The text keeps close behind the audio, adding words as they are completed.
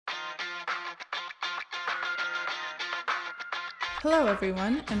Hello,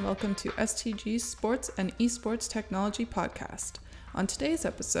 everyone, and welcome to STG's Sports and Esports Technology Podcast. On today's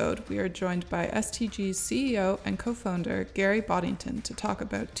episode, we are joined by STG's CEO and co-founder, Gary Boddington, to talk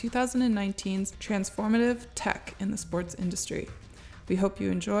about 2019's transformative tech in the sports industry. We hope you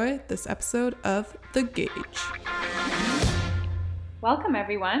enjoy this episode of The Gauge. Welcome,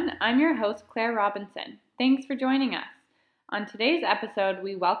 everyone. I'm your host, Claire Robinson. Thanks for joining us. On today's episode,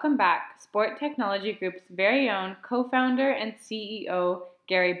 we welcome back Sport Technology Group's very own co-founder and CEO,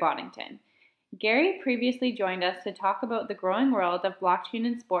 Gary Boddington. Gary previously joined us to talk about the growing world of blockchain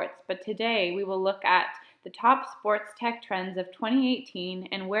in sports, but today we will look at the top sports tech trends of 2018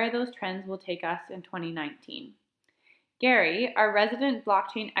 and where those trends will take us in 2019. Gary, our resident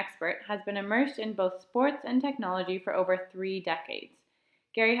blockchain expert, has been immersed in both sports and technology for over 3 decades.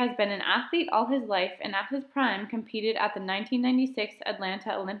 Gary has been an athlete all his life and at his prime competed at the 1996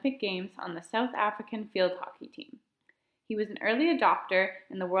 Atlanta Olympic Games on the South African field hockey team. He was an early adopter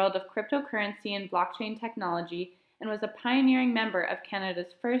in the world of cryptocurrency and blockchain technology and was a pioneering member of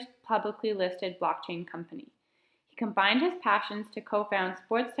Canada's first publicly listed blockchain company. He combined his passions to co-found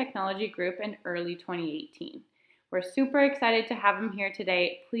Sports Technology Group in early 2018. We're super excited to have him here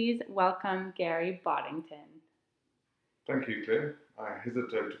today. Please welcome Gary Boddington. Thank you, Claire. I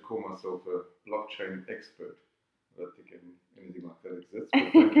hesitate to call myself a blockchain expert. I don't think anything like that exists,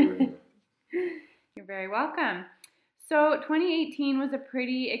 but thank you anyway. You're very welcome. So 2018 was a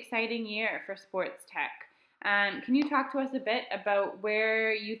pretty exciting year for sports tech. Can you talk to us a bit about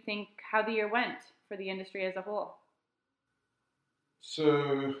where you think how the year went for the industry as a whole?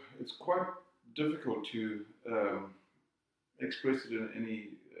 So it's quite difficult to express it in any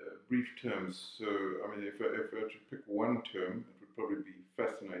brief terms. So, I mean, if I were to pick one term, it would probably be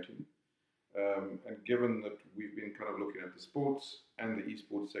fascinating. And given that we've been kind of looking at the sports and the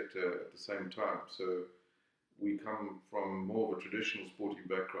esports sector at the same time, so we come from more of a traditional sporting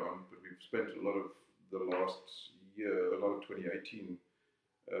background, but we've spent a lot of the last year, a lot of 2018,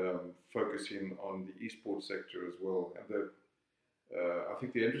 focusing on the esports sector as well. And I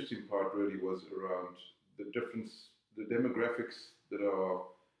think the interesting part really was around the demographics that are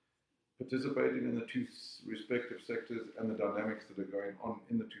participating in the two respective sectors and the dynamics that are going on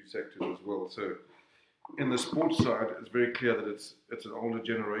in the two sectors as well. So in the sports side, it's very clear that it's an older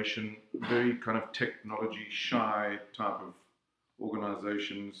generation, very kind of technology shy type of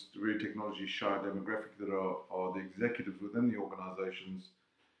organizations, very technology shy demographic that are the executives within the organizations.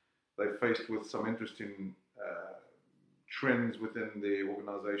 They're faced with some interesting trends within the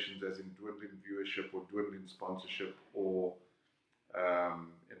organizations, as in dwindling viewership or dwindling sponsorship or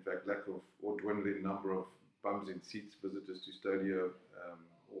in fact, lack of or dwindling number of bums in seats, visitors to stadia,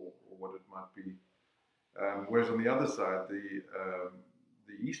 or what it might be. Whereas on the other side, the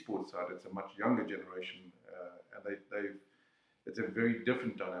esports side, it's a much younger generation, and it's a very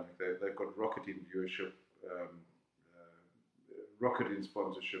different dynamic. They've got rocketing viewership, rocketing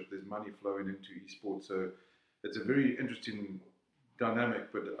sponsorship. There's money flowing into esports, so it's a very interesting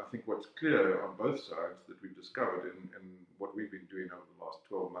dynamic, but I think what's clear on both sides that we've discovered and what we've been doing over the last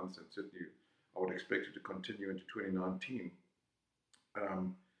 12 months, and certainly I would expect it to continue into 2019,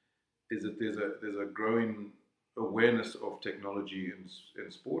 is that there's a growing awareness of technology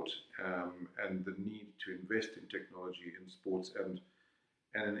in sport, and the need to invest in technology in sports, and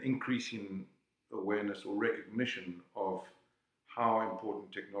an increasing awareness or recognition of how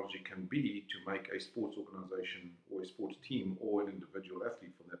important technology can be to make a sports organization or a sports team or an individual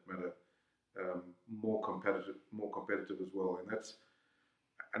athlete, for that matter, more competitive as well.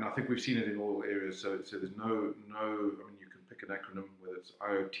 And I think we've seen it in all areas. So there's no. I mean, you can pick an acronym, whether it's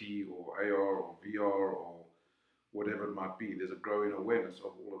IoT or AR or VR or whatever it might be. There's a growing awareness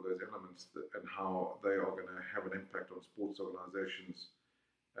of all of those elements and how they are going to have an impact on sports organizations.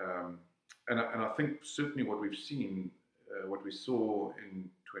 And I think certainly what we've seen. What we saw in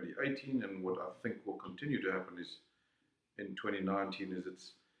 2018 and what I think will continue to happen is in 2019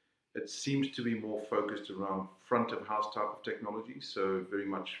 is it seems to be more focused around front of house type of technology. So very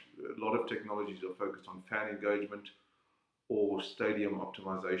much a lot of technologies are focused on fan engagement or stadium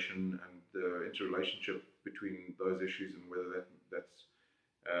optimization and the interrelationship between those issues, and whether that's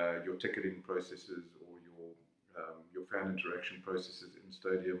your ticketing processes or your fan interaction processes in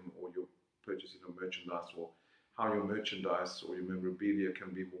stadium, or your purchasing of merchandise, or how your merchandise or your memorabilia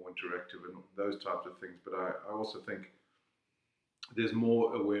can be more interactive and those types of things. But I also think there's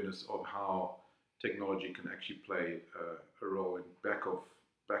more awareness of how technology can actually play a role in back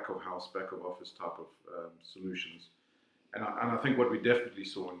of house, back of office type of solutions. And I think what we definitely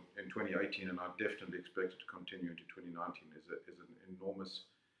saw in 2018, and I definitely expect it to continue into 2019, is an enormous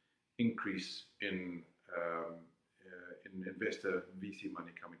increase in investor VC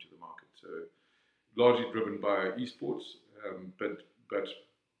money coming to the market. So largely driven by esports, but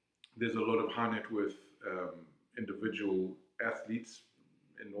there's a lot of high net worth individual athletes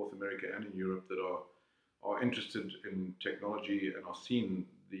in North America and in Europe that are interested in technology and are seeing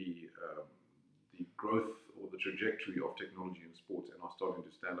the growth or the trajectory of technology in sports and are starting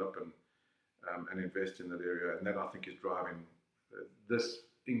to stand up and invest in that area. And that, I think, is driving the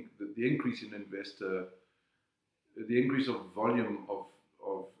increase in investor, the increase of volume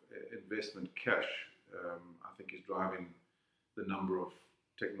of investment cash, I think is driving the number of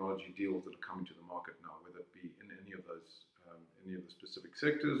technology deals that are coming to the market now, whether it be in any of the specific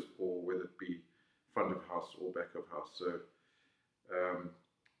sectors, or whether it be front of house or back of house. So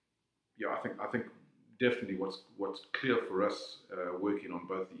I think definitely what's clear for us, working on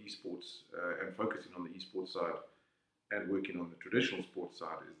both the esports and focusing on the esports side and working on the traditional sports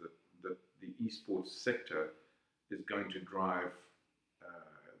side, is that the esports sector is going to drive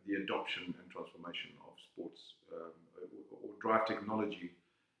the adoption and transformation of sports, or drive technology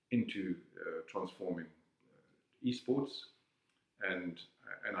into transforming esports, and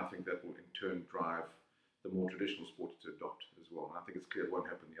I think that will in turn drive the more traditional sports to adopt as well. And I think it's clear it won't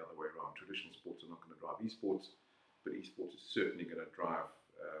happen the other way around. Traditional sports are not going to drive esports, but esports is certainly going to drive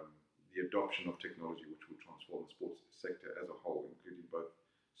the adoption of technology, which will transform the sports sector as a whole, including both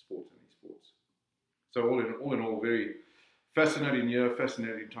sports and esports. So all in all, very fascinating year,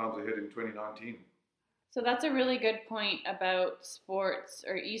 fascinating times ahead in 2019. So that's a really good point about sports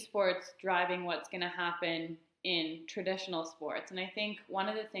or esports driving what's going to happen in traditional sports. And I think one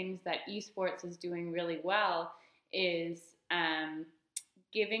of the things that esports is doing really well is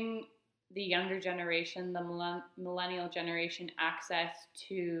giving the younger generation, the millennial generation, access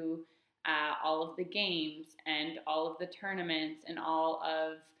to all of the games and all of the tournaments and all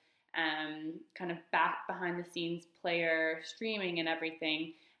of kind of back behind the scenes player streaming and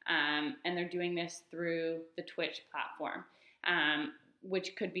everything. And they're doing this through the Twitch platform,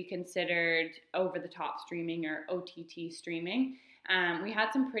 which could be considered over-the-top streaming or OTT streaming. We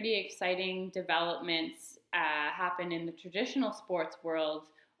had some pretty exciting developments happen in the traditional sports world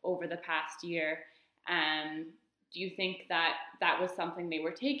over the past year. Do you think that was something they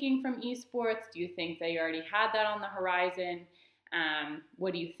were taking from esports? Do you think they already had that on the horizon?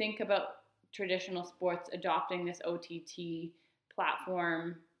 What do you think about traditional sports adopting this OTT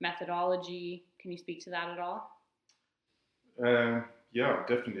platform methodology? Can you speak to that at all? Yeah,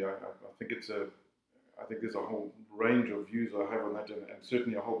 definitely. I think I think there's a whole range of views I have on that, and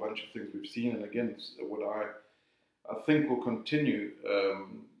certainly a whole bunch of things we've seen. And again, it's what I think will continue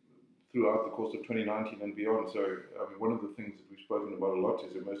throughout the course of 2019 and beyond. So one of the things that we've spoken about a lot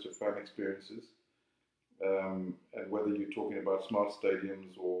is immersive fan experiences, and whether you're talking about smart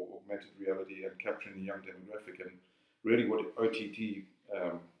stadiums or augmented reality and capturing the young demographic, and really what OTT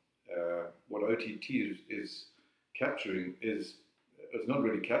is capturing is not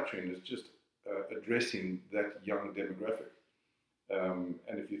really capturing, it's just addressing that young demographic. And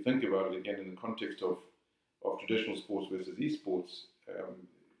if you think about it again in the context of traditional sports versus esports,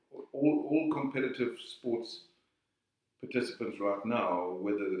 all competitive sports participants right now,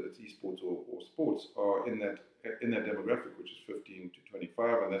 whether it's esports or sports, are in that demographic, which is 15 to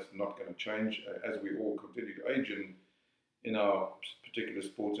 25, and that's not going to change as we all continue to age in our particular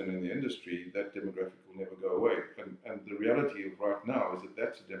sports and in the industry. That demographic will never go away. And the reality of right now is that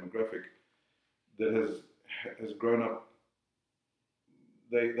that's a demographic that has grown up.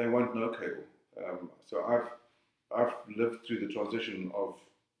 They won't know cable. So I've lived through the transition of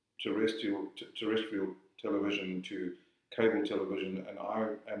terrestrial television to cable television, and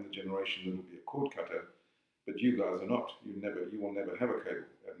I am the generation that will be a cord cutter, but you guys are not. You will never have a cable,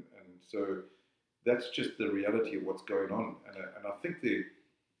 and so that's just the reality of what's going on. And I think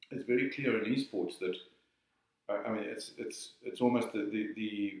it's very clear in esports that it's almost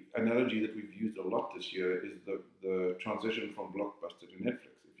the analogy that we've used a lot this year is the transition from Blockbuster to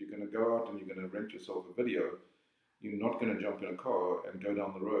Netflix. If you're going to go out and you're going to rent yourself a video, you're not going to jump in a car and go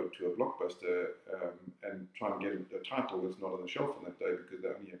down the road to a Blockbuster and try and get a title that's not on the shelf on that day because they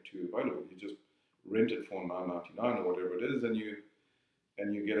only have two available. You just rent it for $9.99 or whatever it is, and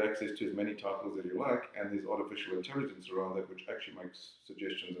you get access to as many titles as you like, and there's artificial intelligence around that which actually makes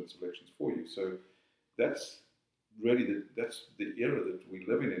suggestions and selections for you. So that's really that's the era that we're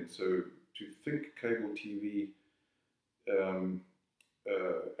living in. So to think cable TV, and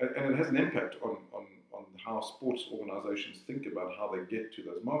it has an impact on how sports organizations think about how they get to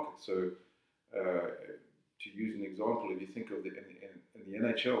those markets. So to use an example, if you think of in the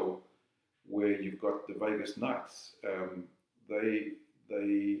NHL, where you've got the Vegas Knights, they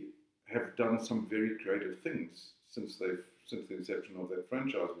have done some very creative things since the inception of that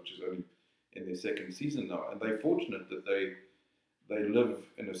franchise, which is only in their second season now. And they're fortunate that they live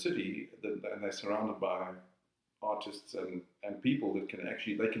in a city and they're surrounded by artists and people that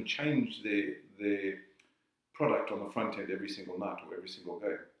they can change their product on the front end every single night or every single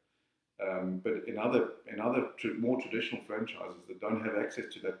game. But in other more traditional franchises that don't have access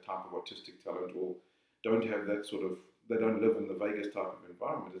to that type of artistic talent, or don't have that sort of, they don't live in the Vegas type of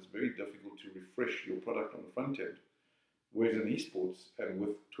environment, it's very difficult to refresh your product on the front end. Whereas in esports and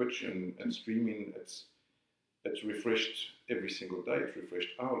with Twitch and streaming, it's refreshed every single day. It's refreshed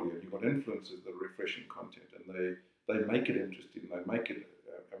hourly, and you've got influencers that are refreshing content, and they make it interesting. They make it.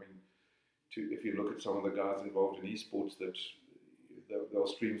 If you look at some of the guys involved in esports, they'll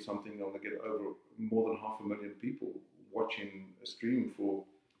stream something, and they'll get over more than 500,000 people watching a stream for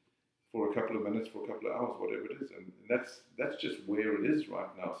a couple of minutes, for a couple of hours, whatever it is, and that's just where it is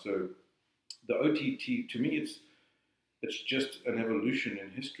right now. So the OTT, to me, it's just an evolution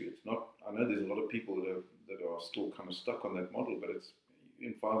in history. It's not. I know there's a lot of people that are still kind of stuck on that model, but it's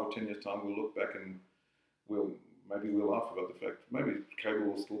in 5 or 10 years' time we'll look back and we'll laugh about the fact. Maybe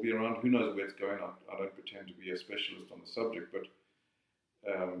cable will still be around. Who knows where it's going? I don't pretend to be a specialist on the subject, but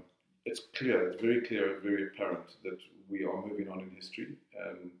it's clear. It's very clear, very apparent that we are moving on in history,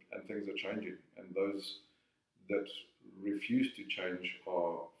 and things are changing. And those that refuse to change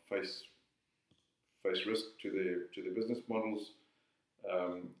are face risk to their business models,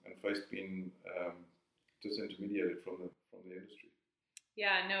 and face being disintermediated from the industry.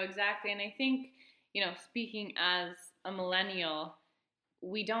 Yeah, no, exactly. And I think, speaking as a millennial,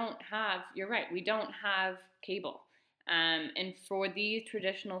 you're right, we don't have cable. And for these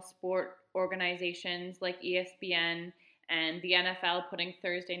traditional sport organizations like ESPN and the NFL putting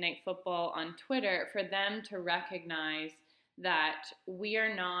Thursday Night Football on Twitter, for them to recognize that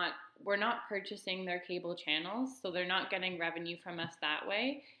we're not purchasing their cable channels, so they're not getting revenue from us that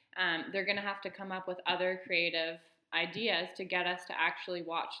way. They're going to have to come up with other creative ideas to get us to actually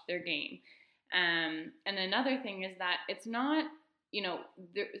watch their game. And another thing is that it's not,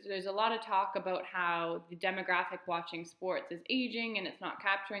 there's a lot of talk about how the demographic watching sports is aging and it's not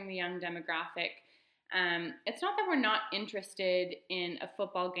capturing the young demographic. It's not that we're not interested in a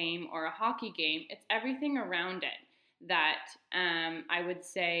football game or a hockey game. It's everything around it that I would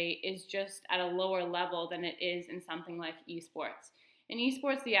say is just at a lower level than it is in something like esports. In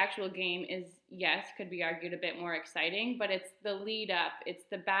esports, the actual game is, yes, could be argued a bit more exciting, but it's the lead up, it's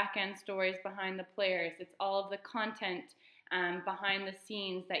the back end stories behind the players, it's all of the content behind the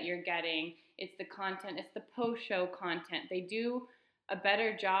scenes that you're getting, it's the content, it's the post-show content. They do a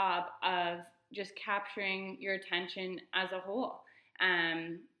better job of just capturing your attention as a whole.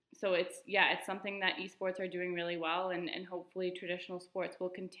 So it's something that esports are doing really well, and hopefully traditional sports will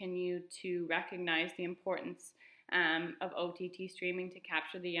continue to recognize the importance of OTT streaming to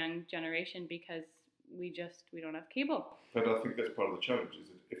capture the young generation, because we don't have cable. But I think that's part of the challenge, is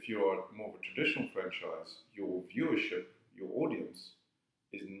that if you are more of a traditional franchise, your viewership, your audience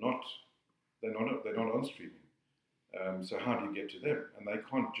is not on streaming. So how do you get to them? And they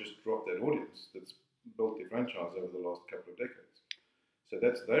can't just drop that audience that's built their franchise over the last couple of decades. So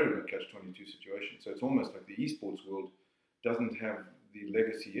they're in a catch-22 situation. So it's almost like the esports world doesn't have the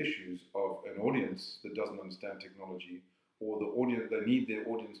legacy issues of an audience that doesn't understand technology, or the audience, they need their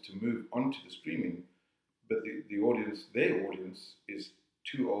audience to move onto the streaming, but their audience is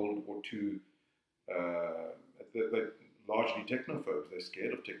too old or too, they're largely technophobes. They're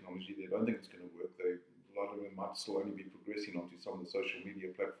scared of technology. They don't think it's going to work. A lot of them might still only be progressing onto some of the social media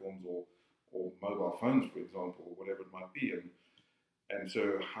platforms or mobile phones, for example, or whatever it might be. And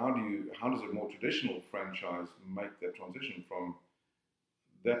so how does a more traditional franchise make that transition from,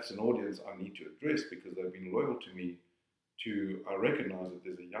 that's an audience I need to address because they've been loyal to me, to I recognize that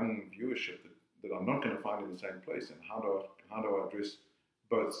there's a young viewership that I'm not going to find in the same place, and how do I address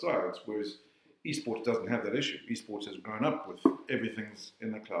both sides? Whereas esports doesn't have that issue. Esports has grown up with everything's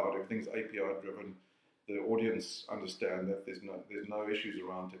in the cloud, everything's API driven. The audience understand that there's no issues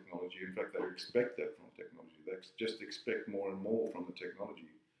around technology. In fact, they expect that from technology. They just expect more and more from the technology,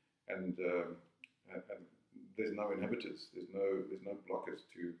 and there's no inhibitors. There's no blockers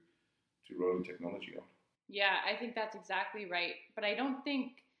to rolling technology on. Yeah, I think that's exactly right. But I don't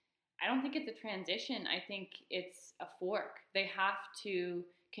think it's a transition. I think it's a fork. They have to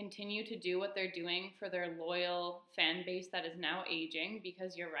continue to do what they're doing for their loyal fan base that is now aging,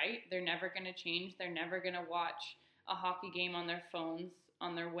 because you're right, they're never going to change. They're never going to watch a hockey game on their phones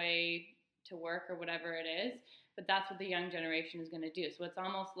on their way to work or whatever it is. But that's what the young generation is going to do. So it's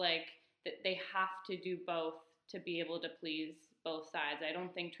almost like that they have to do both to be able to please both sides. I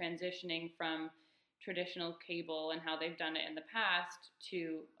don't think transitioning from traditional cable and how they've done it in the past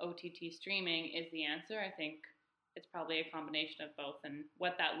to OTT streaming is the answer. I think it's probably a combination of both, and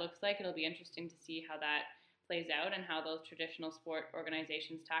what that looks like, it'll be interesting to see how that plays out and how those traditional sport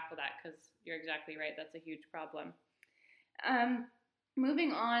organizations tackle that, because you're exactly right, that's a huge problem.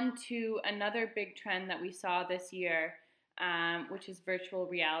 Moving on to another big trend that we saw this year, which is virtual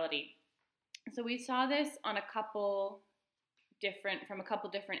reality. So we saw this on from a couple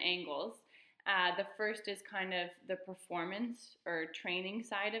different angles. The first is kind of the performance or training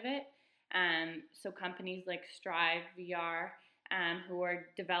side of it. So companies like Strive VR, who are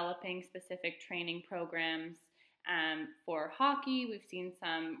developing specific training programs for hockey. We've seen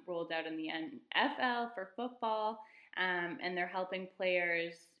some rolled out in the NFL for football, and they're helping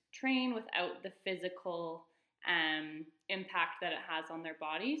players train without the physical impact that it has on their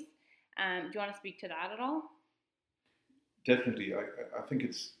bodies. Do you want to speak to that at all? Definitely. I think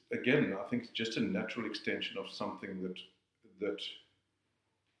it's just a natural extension of something that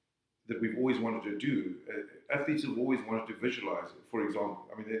we've always wanted to do. Athletes have always wanted to visualize it. For example,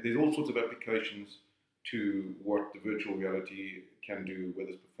 I mean, there's all sorts of applications to what the virtual reality can do, whether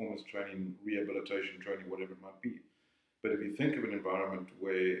it's performance training, rehabilitation training, whatever it might be. But if you think of an environment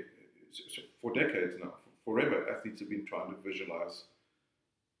where, for decades now, forever, athletes have been trying to visualize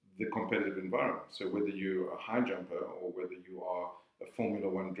the competitive environment. So whether you're a high jumper, or whether you are a Formula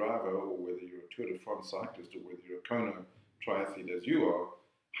One driver, or whether you're a Tour de France cyclist, or whether you're a Kona triathlete as you are,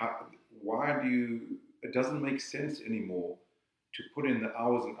 it doesn't make sense anymore to put in the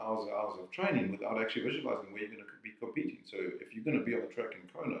hours and hours and hours of training without actually visualizing where you're going to be competing. So if you're going to be on the track in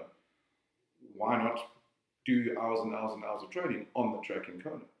Kona, why not do hours and hours and hours of training on the track in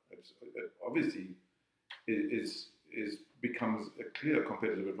Kona? It obviously becomes a clear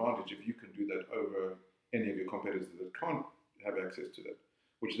competitive advantage if you can do that over any of your competitors that can't have access to that.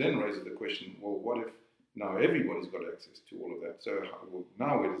 Which then raises the question, well, what if now everybody's got access to all of that? So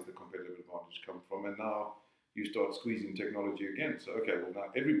now where does the competitive advantage come from? And now you start squeezing technology again. So, okay, well,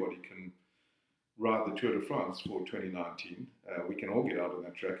 now everybody can ride the Tour de France for 2019. We can all get out on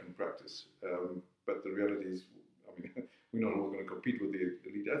that track and practice. But the reality is, I mean, we're not all going to compete with the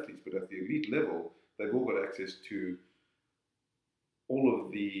elite athletes, but at the elite level, they've all got access to all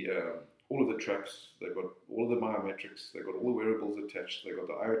of the tracks. They've got all of the biometrics. They've got all the wearables attached. They've got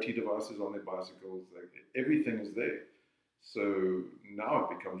the IoT devices on their bicycles. Everything is there. So now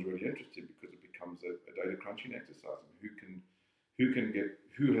it becomes really interesting because it becomes a data crunching exercise.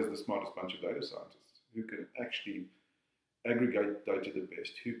 Who has the smartest bunch of data scientists? Who can actually aggregate data the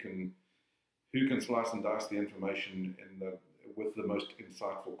best? Who can slice and dice the information with the most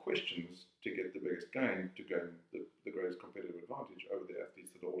insightful questions to get the biggest gain, to gain the greatest competitive advantage over the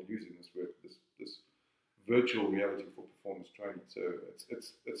athletes that are all using this virtual reality for performance training. So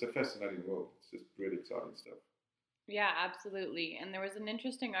it's a fascinating world. It's just really exciting stuff. Yeah, absolutely. And there was an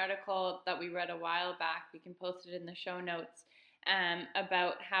interesting article that we read a while back, we can post it in the show notes,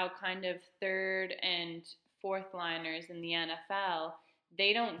 about how kind of third and fourth liners in the NFL,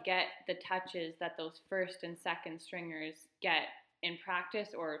 they don't get the touches that those first and second stringers get in practice,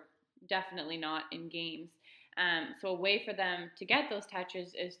 or definitely not in games. So a way for them to get those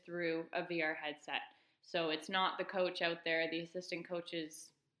touches is through a VR headset. So it's not the coach out there, the assistant coaches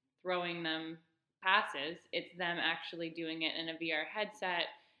throwing them passes, it's them actually doing it in a VR headset,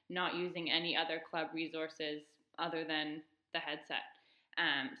 not using any other club resources other than the headset.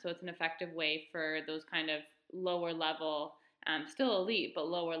 So it's an effective way for those kind of lower level, still elite, but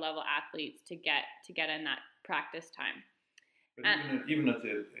lower level athletes to get in that practice time. But even at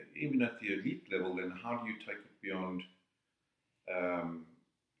the elite level, then how do you take it beyond?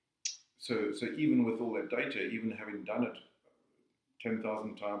 So even with all that data, even having done it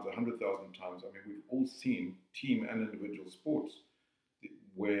 10,000 times, 100,000 times, I mean, we've all seen team and individual sports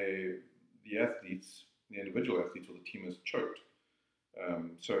where the individual athletes or the team is choked.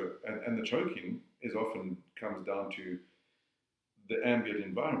 And the choking often comes down to the ambient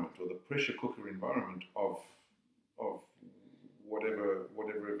environment or the pressure cooker environment of whatever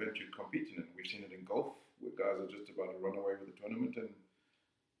event you're competing in. We've seen it in golf, where guys are just about to run away with the tournament and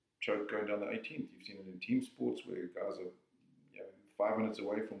choke going down the 18th. You've seen it in team sports where guys are 5 minutes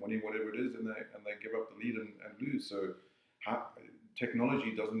away from winning whatever it is, and they give up the lead and lose. So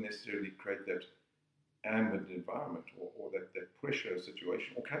technology doesn't necessarily create that ambient environment or that pressure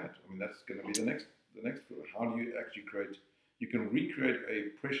situation, or can it? I mean, that's going to be the next field. How do you actually you can recreate a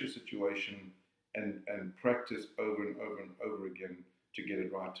pressure situation and practice over and over and over again to get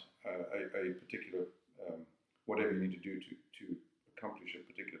it right, a particular, whatever you need to do to accomplish a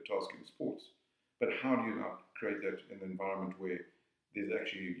particular task in sports. But how do you now create that in an environment where there's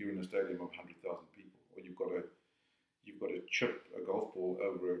actually, you're in a stadium of 100,000 people, or you've got to chip a golf ball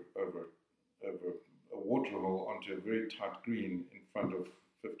over a water hole onto a very tight green in front of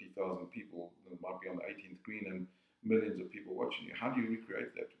 50,000 people that might be on the 18th green and millions of people watching you. How do you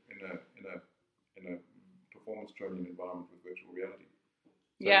recreate that in a performance training environment with virtual reality?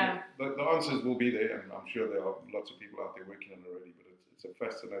 So Yeah. the answers will be there, and I'm sure there are lots of people out there working on it already. But it's a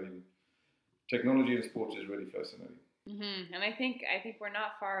fascinating technology in sports is really fascinating. Mm-hmm. And I think we're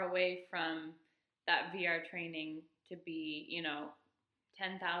not far away from that VR training to be,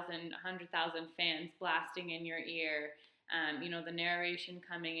 10,000, 100,000 fans blasting in your ear. The narration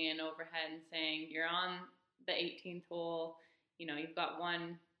coming in overhead and saying you're on the 18th hole. You've got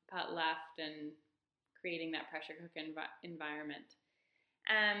one putt left, and creating that pressure cooker environment.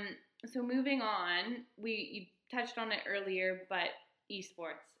 So moving on, you touched on it earlier, but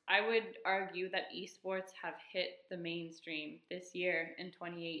esports. I would argue that esports have hit the mainstream this year in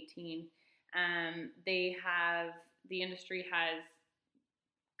 2018. The industry has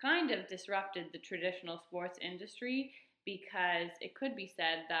kind of disrupted the traditional sports industry, because it could be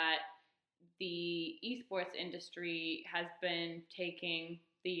said that the esports industry has been taking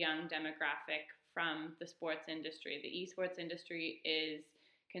the young demographic from the sports industry. The esports industry is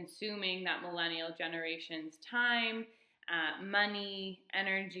consuming that millennial generation's time, money,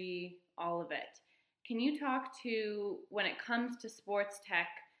 energy, all of it. Can you talk to, when it comes to sports tech,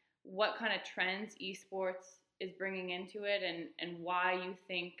 what kind of trends esports is bringing into it, and why you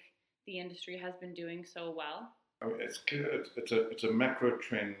think the industry has been doing so well? I mean, it's clear it's a macro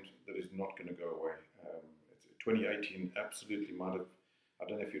trend that is not going to go away. 2018 absolutely might have, I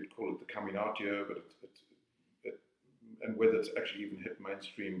don't know if you'd call it the coming out year, but and whether it's actually even hit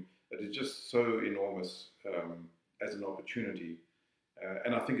mainstream, it is just so enormous as an opportunity.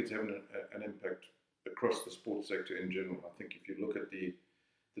 And I think it's having an impact across the sports sector in general. I think if you look at the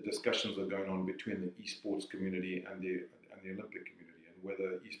discussions that are going on between the esports community and the Olympic community, and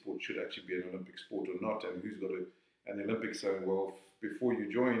whether esports should actually be an Olympic sport or not, and who's got to, and the Olympics saying, well, before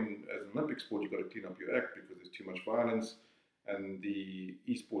you join as an Olympic sport, you've got to clean up your act because there's too much violence, and the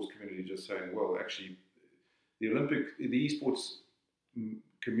esports community just saying, well, actually, the esports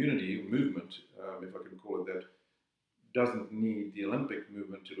community movement, if I can call it that, doesn't need the Olympic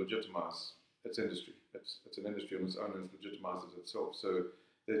movement to legitimize its industry. It's an industry on its own, and it legitimizes itself. So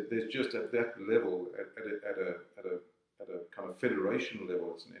there's just at that level, at a kind of federation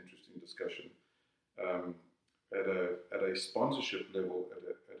level, it's an interesting discussion. At a sponsorship level,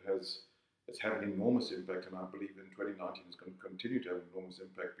 it's having an enormous impact, and I believe in 2019 it's going to continue to have an enormous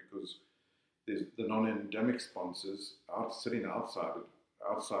impact, because there's the non-endemic sponsors sitting outside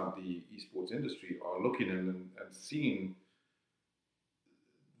the esports industry are looking in and seeing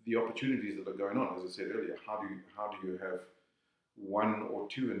the opportunities that are going on. As I said earlier, how do you have one or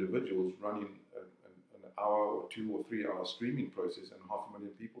two individuals running an hour or 2 or 3 hour streaming process, and 500,000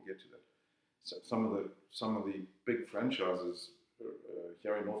 people get to that? So some of the big franchises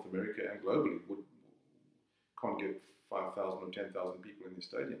here in North America and globally can't get 5,000 or 10,000 people in their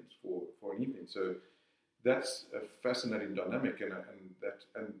stadiums for an evening. So that's a fascinating dynamic, and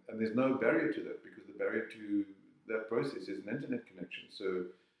there's no barrier to that, because the barrier to that process is an internet connection. So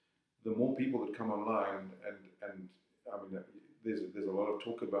the more people that come online, and I mean, there's a lot of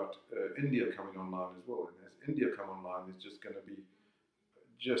talk about India coming online as well. And as India come online, there's just going to be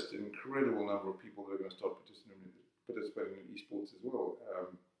just an incredible number of people that are going to start participating in esports as well.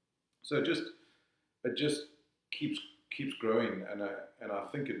 So it just keeps growing, and I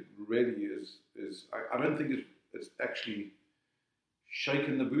think it really is. I don't think it's actually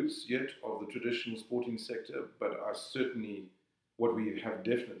shaken the boots yet of the traditional sporting sector, but I certainly, what we have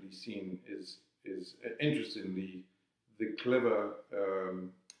definitely seen is interestingly the clever,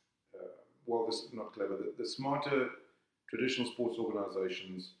 not clever, the smarter traditional sports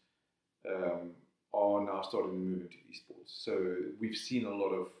organizations are now starting to move into esports. So we've seen a lot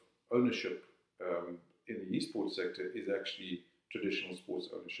of ownership in the esports sector is actually traditional sports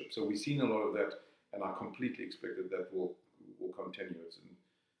ownership. So we've seen a lot of that, and I completely expect that will continue.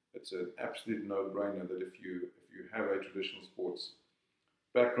 It's an absolute no-brainer that if you have a traditional sports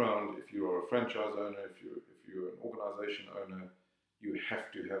background, if you are a franchise owner, if you're an organization owner, you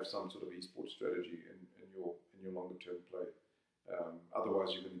have to have some sort of esports strategy in your longer term play.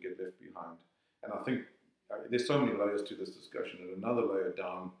 Otherwise, you're going to get left behind. And I think there's so many layers to this discussion. And another layer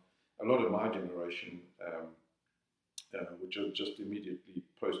down, a lot of my generation, which are just immediately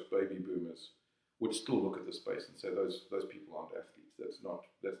post-baby boomers, would still look at the space and say those people aren't athletes.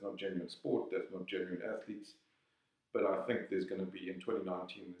 That's not genuine sport. That's not genuine athletes. But I think there's going to be, in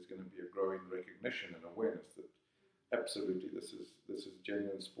 2019, there's going to be a growing recognition and awareness that absolutely this is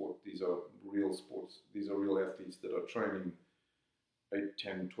genuine sport. These are real sports. These are real athletes that are training 8,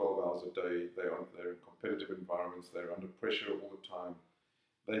 10, 12 hours a day. They're in competitive environments. They're under pressure all the time.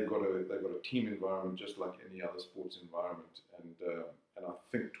 They've got a team environment just like any other sports environment. And I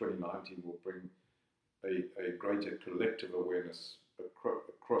think 2019 will bring a greater collective awareness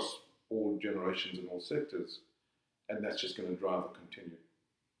across all generations and all sectors. And that's just going to drive the continued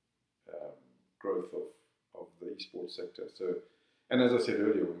growth of the esports sector. So, and as I said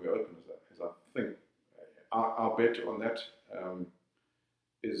earlier when we opened, is I think our bet on that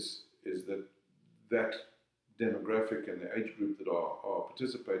is that demographic and the age group that are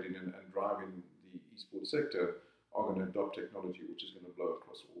participating and driving the esports sector are going to adopt technology, which is going to blow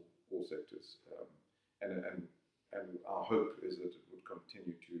across all sectors. And our hope is that it would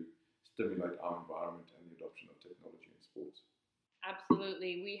continue to stimulate our environment and the adoption of technology in sports.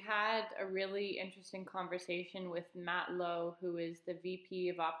 Absolutely. We had a really interesting conversation with Matt Lowe, who is the VP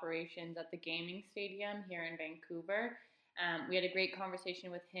of Operations at the Gaming Stadium here in Vancouver. We had a great conversation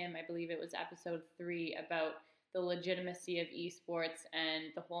with him. I believe it was episode 3 about the legitimacy of esports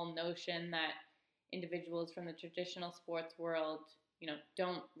and the whole notion that individuals from the traditional sports world,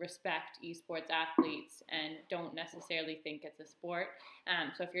 don't respect esports athletes and don't necessarily think it's a sport.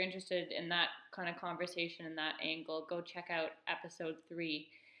 So if you're interested in that kind of conversation and that angle, go check out episode 3.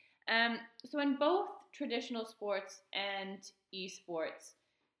 So in both traditional sports and esports,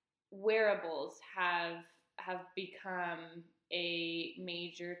 wearables have become a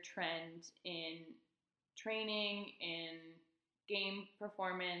major trend in training, in game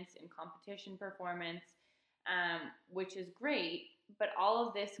performance, in competition performance, which is great. But all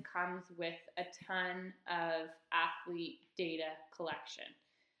of this comes with a ton of athlete data collection.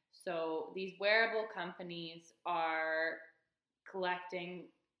 So these wearable companies are collecting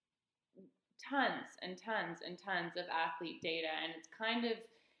tons and tons and tons of athlete data, and it's kind of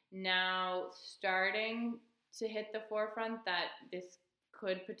now starting to hit the forefront that this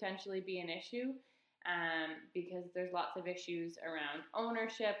could potentially be an issue, because there's lots of issues around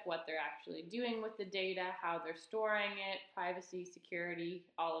ownership, what they're actually doing with the data, how they're storing it, privacy, security,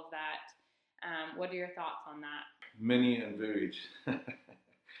 all of that. What are your thoughts on that? Many and varied.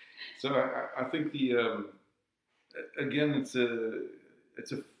 So I think again, it's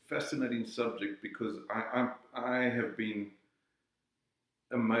a fascinating subject because I have been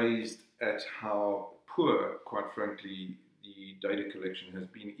amazed at how poor, quite frankly, the data collection has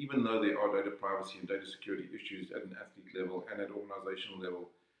been, even though there are data privacy and data security issues at an athlete level and at organizational level.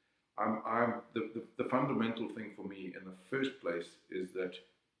 The fundamental thing for me in the first place is that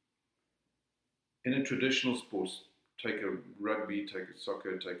in a traditional sports, take a rugby, take a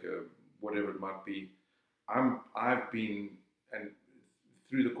soccer, take a whatever it might be, I've been, and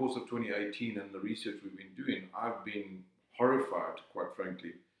through the course of 2018 and the research we've been doing, I've been horrified, quite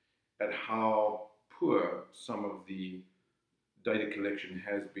frankly, at how poor some of the data collection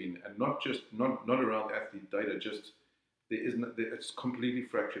has been, and not around athlete data, just it's completely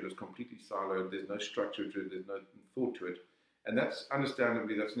fractured, it's completely siloed, there's no structure to it, there's no thought to it. And that's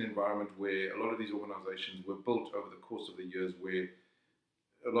understandably, that's an environment where a lot of these organizations were built over the course of the years where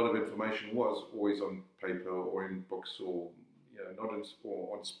a lot of information was always on paper or in books or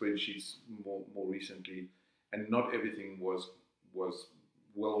or on spreadsheets more recently, and not everything was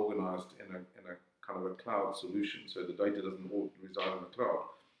well organized in a kind of a cloud solution, so the data doesn't all reside in the cloud.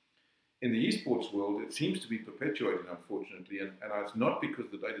 In the esports world, it seems to be perpetuating, unfortunately, and it's not because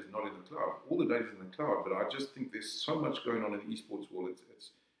the data is not in the cloud. All the data is in the cloud, but I just think there's so much going on in the esports world.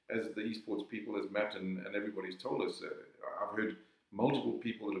 It's as the esports people, as Matt and everybody's told us, I've heard multiple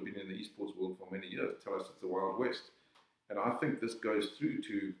people that have been in the esports world for many years tell us it's the Wild West. And I think this goes through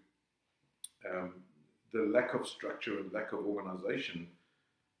to the lack of structure and lack of organization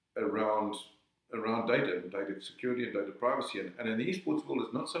around data and data security and data privacy. And in the esports world,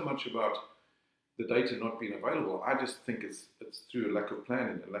 it's not so much about the data not being available. I just think it's through a lack of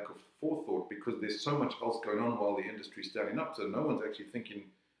planning, a lack of forethought, because there's so much else going on while the industry's standing up. So no one's actually thinking,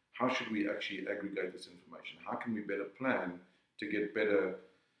 how should we actually aggregate this information? How can we better plan to get better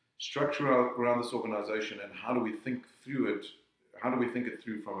structure around this organization, and how do we think through it? How do we think it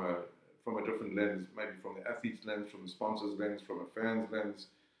through from a different lens, maybe from the athlete's lens, from the sponsor's lens, from a fan's lens,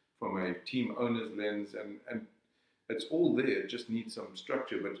 from a team owner's lens, and it's all there. It just needs some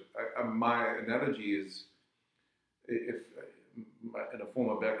structure. But my analogy is, if in a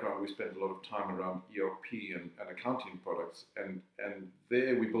former background, we spent a lot of time around ERP and accounting products, and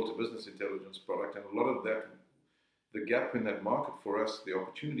there we built a business intelligence product, and a lot of that the gap in that market for us, the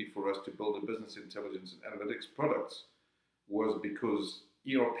opportunity for us to build a business intelligence and analytics products was because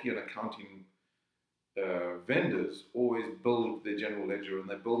ERP and accounting vendors always build their general ledger, and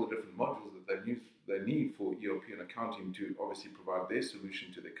they build the different modules that they need for ERP and accounting to obviously provide their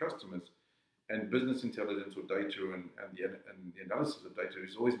solution to their customers. And business intelligence or data and the analysis of data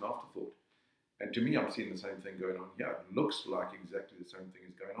is always an afterthought. And to me, I'm seeing the same thing going on here. It looks like exactly the same thing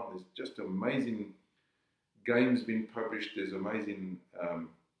is going on. There's just amazing games being published. There's amazing,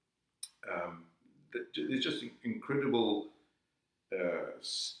 there's just incredible,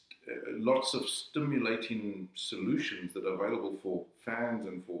 lots of stimulating solutions that are available for fans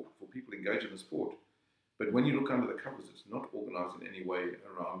and for people engaged in the sport. But when you look under the covers, it's not organized in any way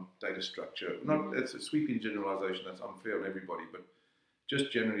around data structure. It's a sweeping generalization that's unfair on everybody, but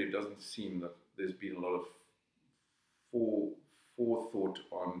just generally it doesn't seem that there's been a lot of forethought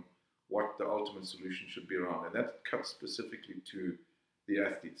on what the ultimate solution should be around. And that cuts specifically to the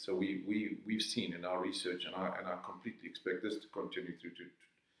athletes. So we've seen in our research, and I completely expect this to continue through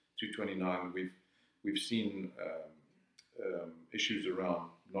to 29. We've seen issues around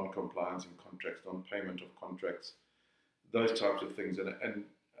non-compliance in contracts, non-payment of contracts, those types of things, and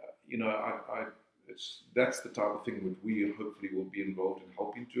that's the type of thing that we hopefully will be involved in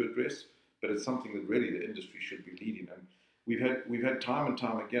helping to address. But it's something that really the industry should be leading. And we've had time and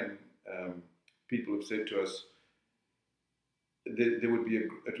time again, people have said to us, it would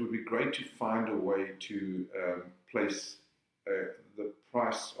be great to find a way to place the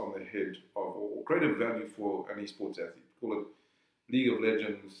price on the head of, or create a value for an esports athlete. Call it League of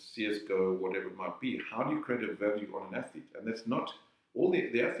Legends, CSGO, whatever it might be. How do you create a value on an athlete? And that's not all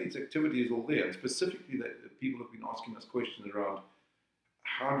the athlete's activity is all there. And specifically, people have been asking us questions around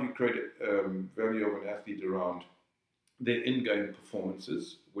how do you create value of an athlete around their in-game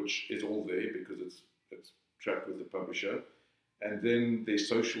performances, which is all there because it's tracked with the publisher, and then their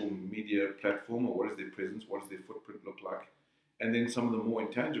social media platform, or what is their presence, what does their footprint look like, and then some of the more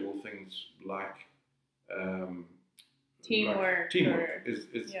intangible things like teamwork.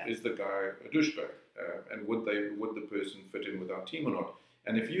 Is the guy a douchebag? And would the person fit in with our team or not?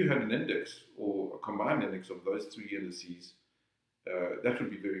 And if you had an index or a combined index of those three indices, that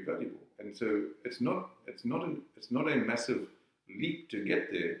would be very valuable. And so it's not a massive leap to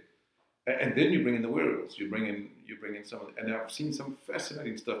get there. And then you bring in the wearables. You bring in some of and I've seen some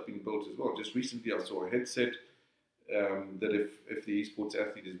fascinating stuff being built as well. Just recently, I saw a headset that if the esports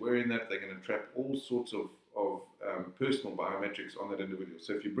athlete is wearing that, they're going to trap all sorts of personal biometrics on that individual.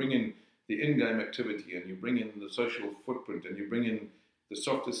 So if you bring in the in-game activity, and you bring in the social footprint, and you bring in the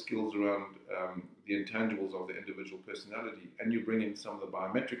softer skills around the intangibles of the individual personality, and you bring in some of the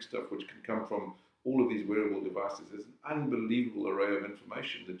biometric stuff which can come from all of these wearable devices, there's an unbelievable array of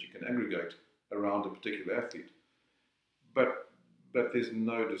information that you can aggregate around a particular athlete. But there's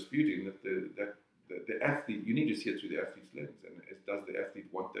no disputing that the athlete, you need to see it through the athlete's lens. And does the athlete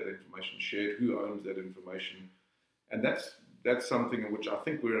want that information shared? Who owns that information? And that's something in which I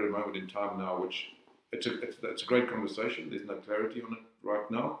think we're at a moment in time now, which it's a great conversation. There's no clarity on it right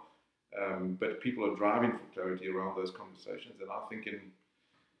now, but people are driving for clarity around those conversations. And I think in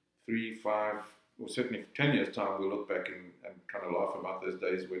 3, 5, or certainly 10 years' time, we'll look back and kind of laugh about those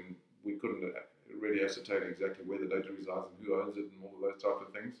days when we couldn't really ascertain exactly where the data resides and who owns it and all of those type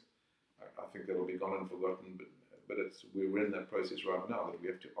of things. I think that'll be gone and forgotten, but we're in that process right now that we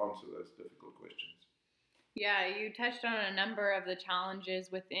have to answer those difficult questions. Yeah, you touched on a number of the challenges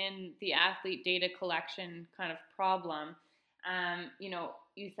within the athlete data collection kind of problem.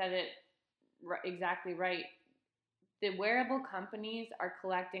 You said it exactly right. The wearable companies are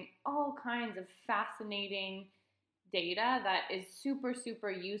collecting all kinds of fascinating data that is super,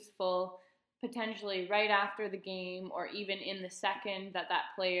 super useful, potentially right after the game or even in the second that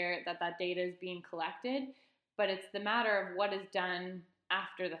data is being collected. But it's the matter of what is done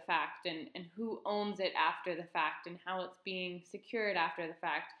after the fact and who owns it after the fact and how it's being secured after the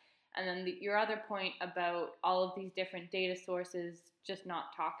fact. And then your other point about all of these different data sources just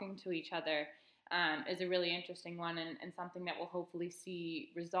not talking to each other is a really interesting one and something that we'll hopefully see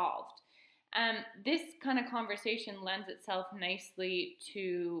resolved. This kind of conversation lends itself nicely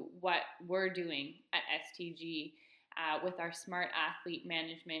to what we're doing at STG with our Smart Athlete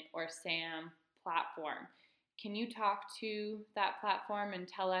Management, or SAM, platform. Can you talk to that platform and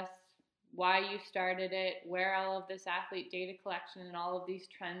tell us why you started it, where all of this athlete data collection and all of these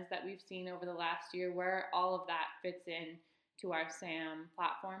trends that we've seen over the last year, where all of that fits in to our SAM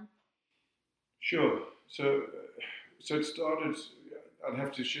platform? Sure. So it started, I'd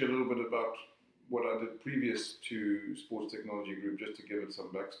have to share a little bit about what I did previous to Sports Technology Group, just to give it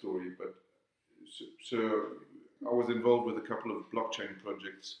some backstory. But so I was involved with a couple of blockchain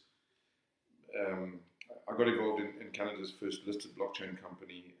projects. I got involved in Canada's first listed blockchain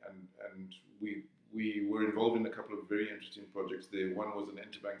company, and we were involved in a couple of very interesting projects there. One was an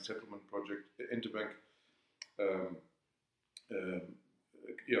interbank settlement project, um, um,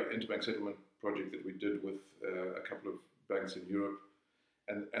 interbank settlement project that we did with a couple of banks in Europe,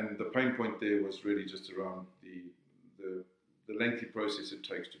 and the pain point there was really just around the lengthy process it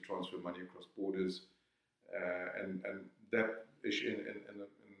takes to transfer money across borders, and that issue in the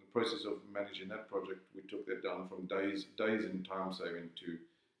process of managing that project, we took that down from days in time saving to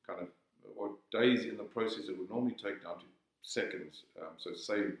kind of, or days in the process it would normally take down to seconds, so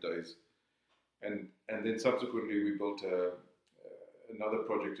saved days. And then subsequently we built another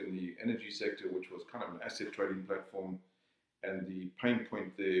project in the energy sector, which was kind of an asset trading platform. And the pain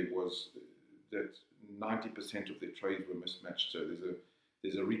point there was that 90% of their trades were mismatched. So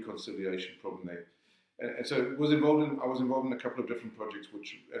there's a reconciliation problem there. And so I was involved in a couple of different projects,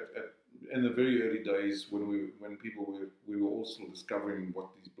 which in the very early days when we were all still discovering what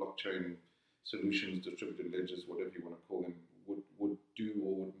these blockchain solutions, distributed ledgers, whatever you want to call them, would do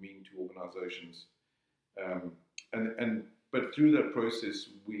or would mean to organizations. But through that process,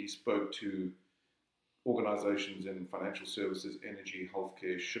 we spoke to organizations in financial services, energy,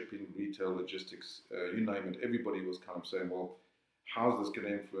 healthcare, shipping, retail, logistics, you name it. Everybody was kind of saying, well, how's this going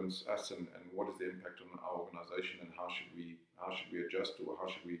to influence us, and what is the impact on our organization, and how should we adjust, or how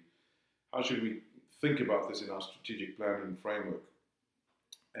should we think about this in our strategic planning framework?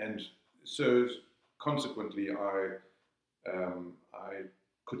 And so consequently, I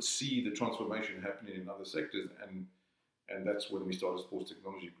could see the transformation happening in other sectors, and that's when we started Sports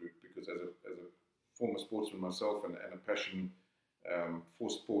Technology Group, because as a former sportsman myself and a passion for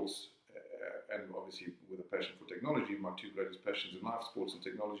sports, and obviously with a passion for technology, my two greatest passions in life, sports and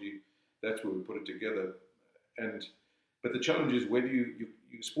technology, that's where we put it together. But the challenge is, where do you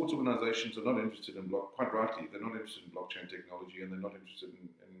sports organizations are not interested in quite rightly, they're not interested in blockchain technology, and they're not interested in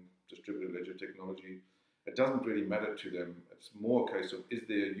distributed ledger technology. It doesn't really matter to them. It's more a case of, is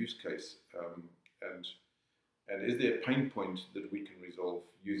there a use case, and is there a pain point that we can resolve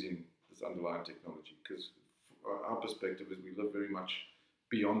using this underlying technology? Because our perspective is we live very much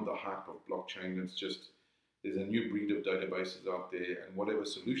beyond the hype of blockchain. It's just, there's a new breed of databases out there, and whatever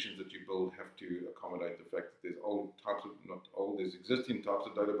solutions that you build have to accommodate the fact that there's existing types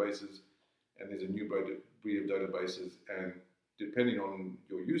of databases, and there's a new breed of databases, and depending on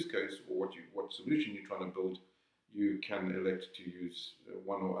your use case or what solution you're trying to build, you can elect to use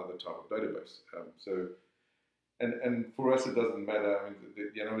one or other type of database. And for us, it doesn't matter. I mean,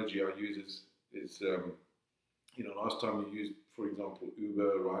 the analogy I use is last time you used, for example,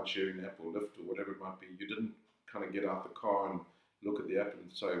 Uber, ride-sharing app, or Lyft, or whatever it might be, you didn't kind of get out the car and look at the app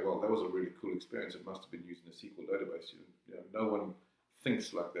and say, well, that was a really cool experience. It must have been using a SQL database. No one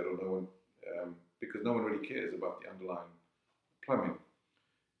thinks like that, or no one, because no one really cares about the underlying plumbing.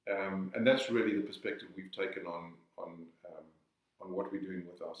 And that's really the perspective we've taken on what we're doing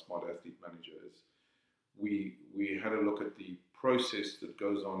with our Smart Athlete Manager. Is we had a look at the process that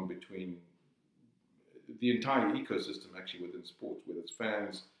goes on between the entire ecosystem actually within sports, whether it's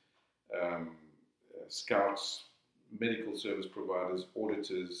fans, scouts, medical service providers,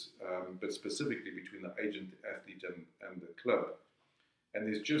 auditors, but specifically between the agent, the athlete, and the club. And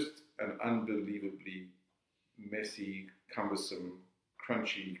there's just an unbelievably messy, cumbersome,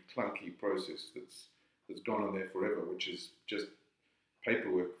 crunchy, clunky process that's gone on there forever, which is just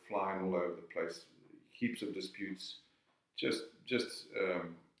paperwork flying all over the place, heaps of disputes, just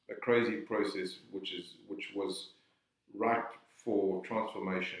a crazy process, which was ripe for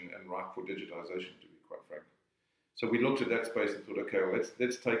transformation and ripe for digitization, to be quite frank. So we looked at that space and thought, okay, well,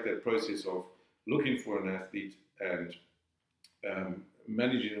 let's take that process of looking for an athlete and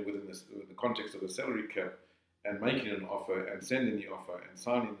managing it within the context of a salary cap, and making an offer and sending the offer and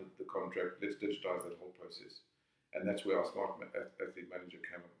signing the contract. Let's digitize that whole process, and that's where our Smart Athlete Manager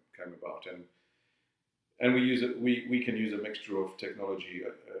came about. And we use it. We can use a mixture of technology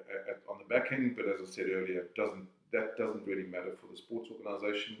on the back end, but as I said earlier, that doesn't really matter for the sports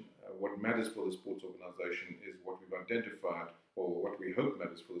organization. What matters for the sports organization is what we've identified, or what we hope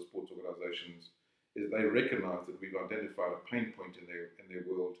matters for the sports organizations, is they recognize that we've identified a pain point in their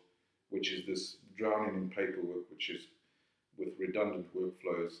world, which is this drowning in paperwork, which is with redundant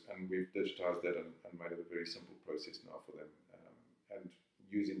workflows, and we've digitized that and made it a very simple process now for them, and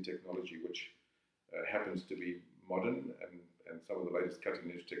using technology which happens to be modern and some of the latest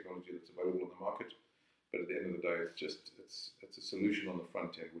cutting edge technology that's available on the market. But at the end of the day, it's a solution on the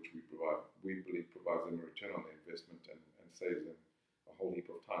front end which we believe provides them a return on their investment and saves them a whole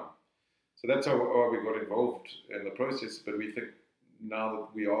heap of time. So that's how we got involved in the process. But we think now that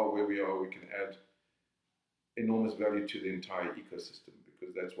we are where we are, we can add enormous value to the entire ecosystem,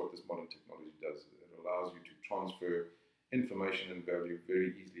 because that's what this modern technology does. It allows you to transfer information and value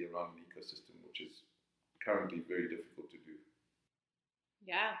very easily around an ecosystem, which is currently very difficult to do.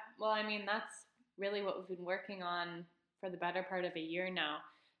 Yeah, well, I mean, that's really what we've been working on for the better part of a year now.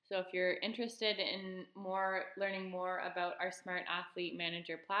 So if you're interested in learning more about our Smart Athlete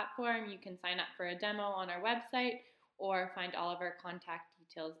Manager platform, you can sign up for a demo on our website or find all of our contact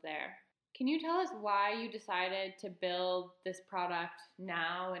details there. Can you tell us why you decided to build this product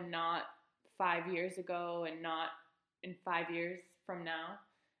now and not 5 years ago and not in 5 years from now?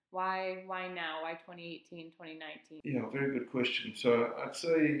 Why now? Why 2018, 2019? Yeah, very good question. So I'd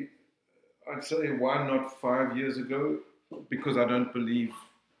say why not 5 years ago? Because I don't believe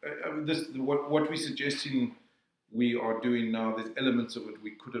what we're suggesting we are doing now. There's elements of it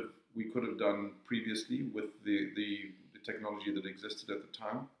we could have done previously with the technology that existed at the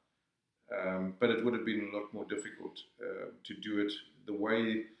time, but it would have been a lot more difficult to do it the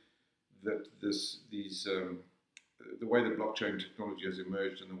way that the way the blockchain technology has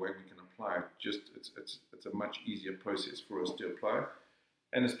emerged and the way we can apply it. It's a much easier process for us to apply,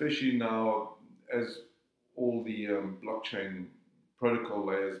 and especially now as all the blockchain protocol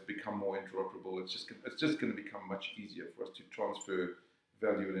layers become more interoperable, it's just going to become much easier for us to transfer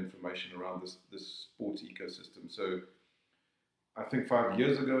value and information around this sports ecosystem. So I think 5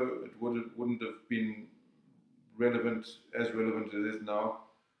 years ago it wouldn't have been relevant as it is now.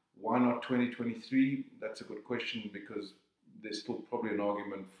 Why not 2023? That's a good question, because there's still probably an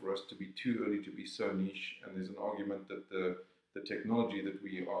argument for us to be too early to be so niche, and there's an argument that the technology that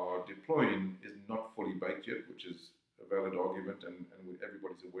we are deploying is not fully baked yet, which is a valid argument, and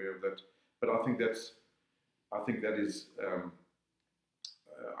everybody's aware of that. But I think that's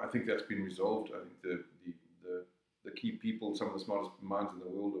been resolved. I think the key people, some of the smartest minds in the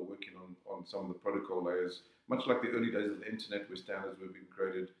world, are working on some of the protocol layers, much like the early days of the internet, where standards were being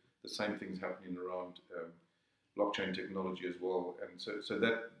created. The same things happening around blockchain technology as well. And so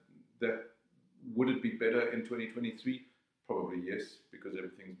that would it be better in 2023? Probably yes, because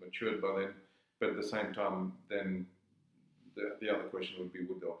everything's matured by then. But at the same time, then the other question would be,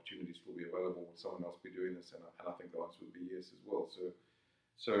 would the opportunities still be available? Would someone else be doing this? And I think the answer would be yes as well. So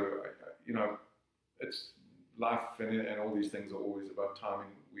it's life, and all these things are always about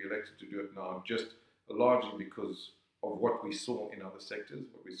timing. We elected to do it now, just largely because of what we saw in other sectors,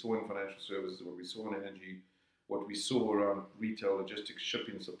 what we saw in financial services, what we saw in energy, what we saw around retail, logistics,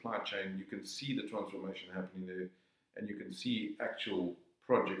 shipping, supply chain. You can see the transformation happening there, and you can see actual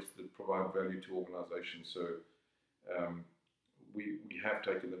projects that provide value to organizations. So we have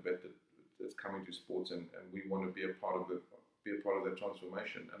taken the bet that's coming to sports, and we want to be a part of that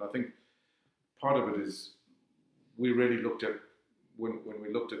transformation. And I think part of it is we really looked at when we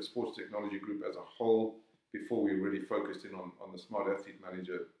looked at Sports Technology Group as a whole, before we really focused in on the Smart Athlete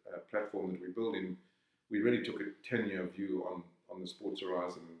Manager platform that we're building. We really took a 10-year view on the sports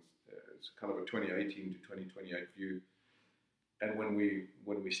horizon. It's kind of a 2018 to 2028 view. And when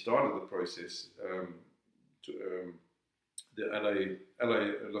we started the process, the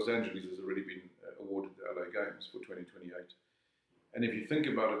Los Angeles has already been awarded the LA Games for 2028. And if you think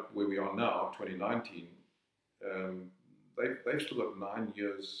about it, where we are now, 2019, they've still got 9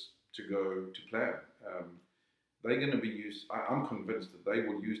 years to go to plan. They're going to be used. I'm convinced that they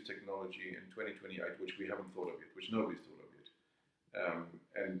will use technology in 2028, which we haven't thought of yet, which nobody's thought of yet.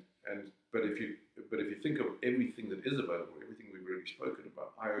 But if you think of everything that is available, everything we've already spoken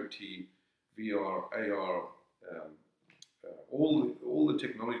about, IoT, VR, AR, all the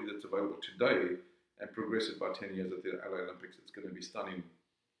technology that's available today, and progress it by 10 years at the LA Olympics, it's going to be stunning.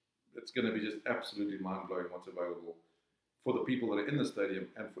 It's going to be just absolutely mind-blowing what's available for the people that are in the stadium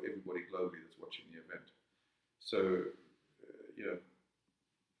and for everybody globally that's watching the event. So,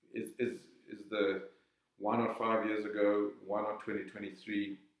 is the why not 5 years ago? Why not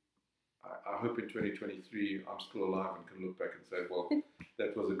 2023? I hope in 2023 I'm still alive and can look back and say, well,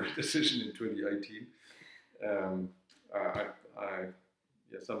 that was a good decision in 2018.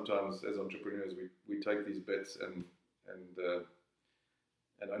 Sometimes as entrepreneurs we take these bets and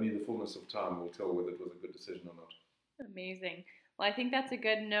only the fullness of time will tell whether it was a good decision or not. Amazing. Well, I think that's a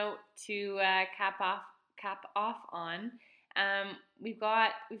good note to cap off on. We've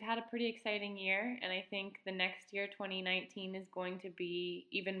had a pretty exciting year, and I think the next year, 2019, is going to be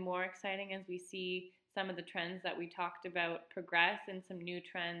even more exciting as we see some of the trends that we talked about progress and some new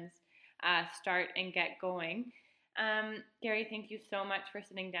trends start and get going. Gary, thank you so much for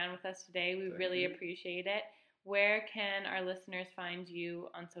sitting down with us today. We really appreciate it. where can our listeners find you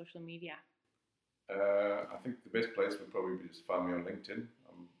on social media? I think the best place would probably be just find me on LinkedIn.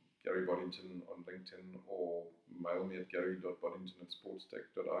 I'm Gary Boddington on LinkedIn, or mail me at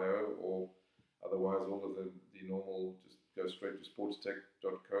gary.boddington@sportstech.io, or otherwise all of the normal, just go straight to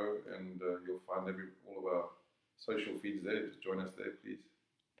sportstech.co and you'll find all of our social feeds there. Just join us there, please.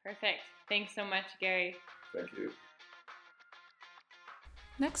 Perfect. Thanks so much, Gary. Thank you.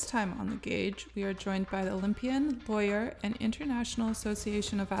 Next time on The Gauge, we are joined by the Olympian, lawyer, and International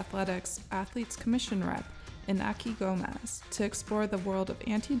Association of Athletics Athletes Commission rep, Inaki Gomez, to explore the world of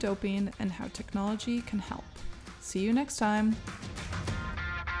anti-doping and how technology can help. See you next time.